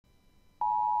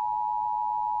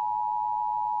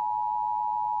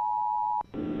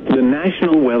The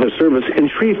National Weather Service in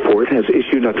Shreveport has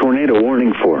issued a tornado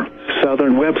warning for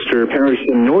southern Webster Parish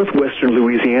in northwestern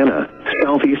Louisiana,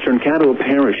 southeastern Caddo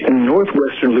Parish in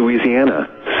northwestern Louisiana,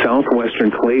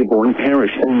 southwestern Claiborne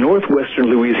Parish in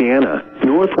northwestern Louisiana,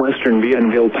 northwestern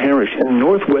Bienville Parish in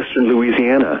northwestern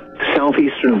Louisiana,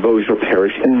 southeastern Bossier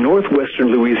Parish in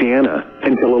northwestern Louisiana,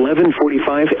 until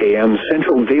 11:45 a.m.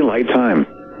 Central Daylight Time.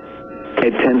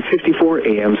 At 10:54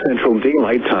 a.m. Central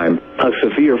Daylight Time, a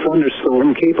severe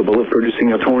thunderstorm capable of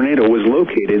producing a tornado was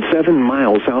located 7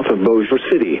 miles south of Bossier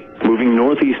City, moving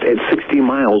northeast at 60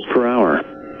 miles per hour.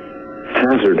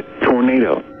 Hazard: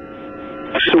 tornado.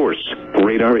 Source: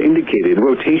 radar indicated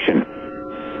rotation.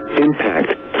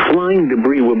 Impact: flying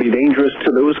debris will be dangerous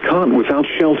to those caught without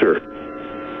shelter.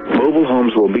 Mobile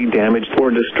homes will be damaged or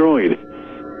destroyed.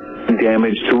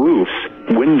 Damage to roofs,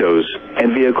 windows,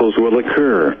 and vehicles will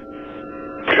occur.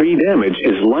 Tree damage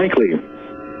is likely.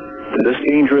 This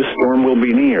dangerous storm will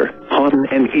be near Houghton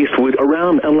and Eastwood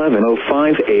around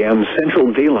 11:05 a.m.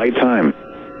 Central Daylight Time.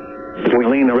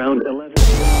 Wayne around 11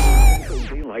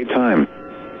 Central Daylight Time.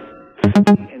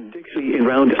 And Dixie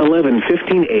around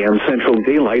 11:15 a.m. Central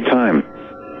Daylight Time.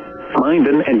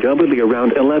 Minden and Doubly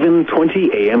around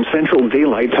 11:20 a.m. Central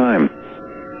Daylight Time.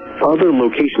 Other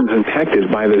locations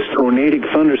impacted by this tornadic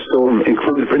thunderstorm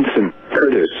include Princeton,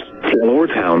 Curtis,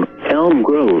 Taylortown, Elm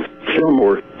Grove,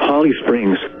 Fillmore, Holly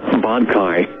Springs,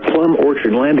 Bodkai, Plum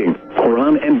Orchard Landing,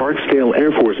 Coron, and Barksdale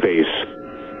Air Force Base.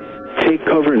 Take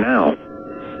cover now.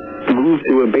 Move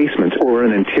to a basement or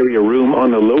an interior room on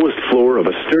the lowest floor of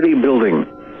a sturdy building.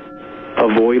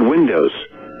 Avoid windows.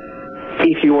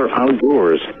 If you are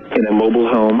outdoors, in a mobile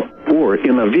home, or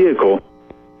in a vehicle,